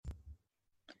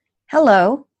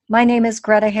Hello, my name is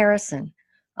Greta Harrison.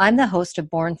 I'm the host of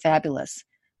Born Fabulous,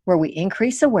 where we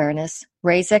increase awareness,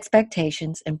 raise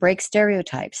expectations, and break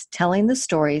stereotypes, telling the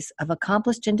stories of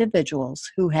accomplished individuals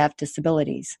who have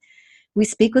disabilities. We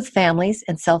speak with families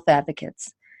and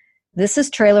self-advocates. This is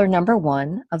trailer number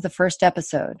 1 of the first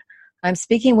episode. I'm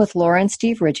speaking with Laura and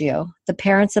Steve Riggio, the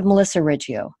parents of Melissa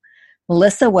Riggio.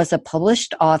 Melissa was a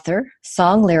published author,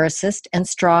 song lyricist, and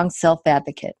strong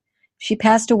self-advocate. She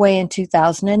passed away in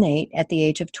 2008 at the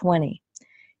age of 20.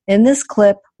 In this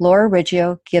clip, Laura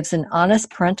Riggio gives an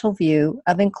honest parental view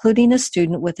of including a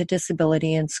student with a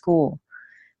disability in school.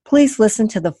 Please listen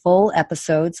to the full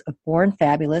episodes of Born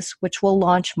Fabulous, which will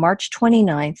launch March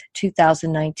 29th,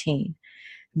 2019.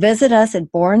 Visit us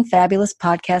at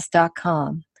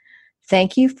bornfabulouspodcast.com.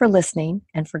 Thank you for listening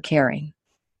and for caring.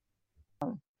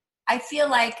 I feel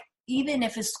like even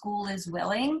if a school is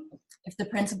willing, if the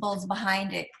principal is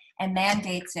behind it and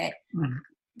mandates it,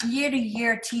 year to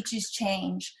year teachers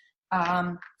change.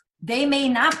 They may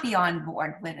not be on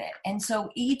board with it. And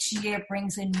so each year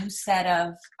brings a new set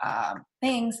of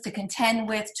things to contend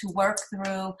with, to work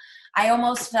through. I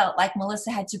almost felt like Melissa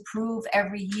had to prove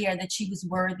every year that she was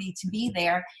worthy to be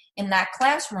there in that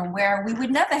classroom, where we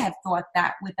would never have thought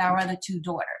that with our other 2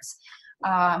 daughters.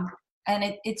 And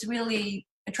it's really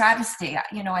a travesty.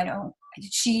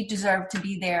 She deserved to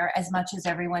be there as much as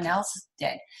everyone else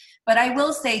did. But I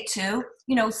will say too,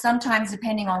 sometimes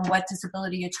depending on what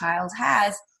disability a child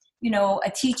has,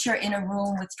 a teacher in a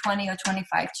room with 20 or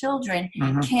 25 children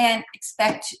can't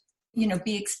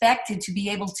be expected to be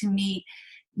able to meet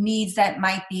needs that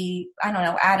might be,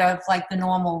 out of like the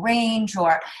normal range,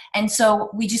 and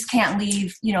so we just can't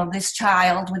leave, this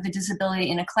child with a disability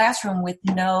in a classroom with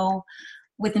no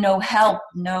help,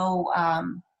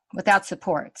 Without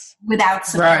supports. Without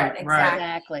support, right,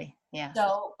 Exactly. Yeah.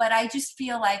 So, but I just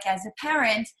feel like as a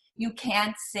parent, you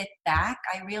can't sit back.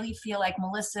 I really feel like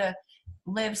Melissa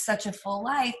lived such a full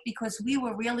life because we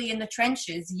were really in the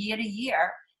trenches year to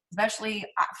year, especially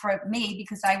for me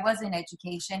because I was in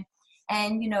education.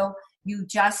 And, you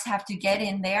just have to get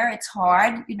in there. It's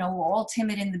hard. We're all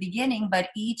timid in the beginning, but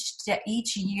each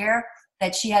year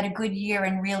that she had a good year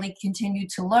and really continued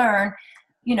to learn,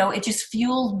 it just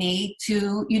fueled me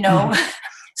to,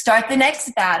 start the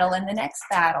next battle and the next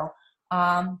battle.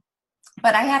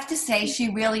 But I have to say she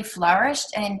really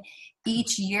flourished, and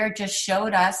each year just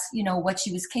showed us, what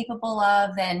she was capable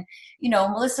of. And,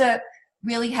 Melissa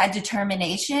really had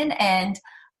determination, and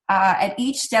at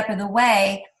each step of the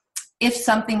way, if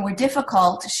something were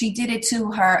difficult, she did it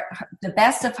to the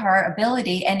best of her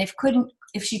ability. And if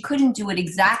she couldn't do it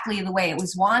exactly the way it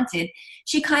was wanted,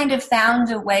 she kind of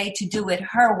found a way to do it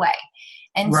her way.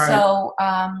 And so,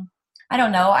 I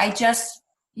don't know, I just,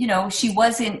 you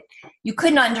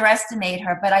couldn't underestimate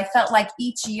her, but I felt like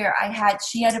each year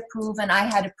she had to prove and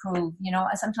I had to prove,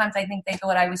 sometimes I think they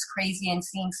thought I was crazy and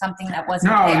seeing something that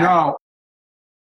wasn't there. No.